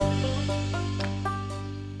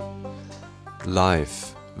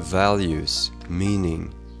Life, values,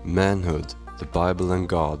 meaning, manhood, the Bible and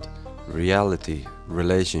God, reality,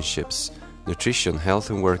 relationships, nutrition,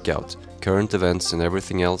 health and workout, current events and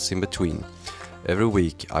everything else in between. Every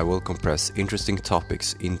week I will compress interesting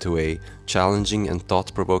topics into a challenging and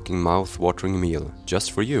thought-provoking mouth-watering meal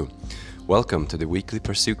just for you. Welcome to the weekly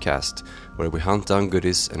Persue cast, where we hunt down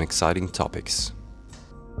goodies and exciting topics.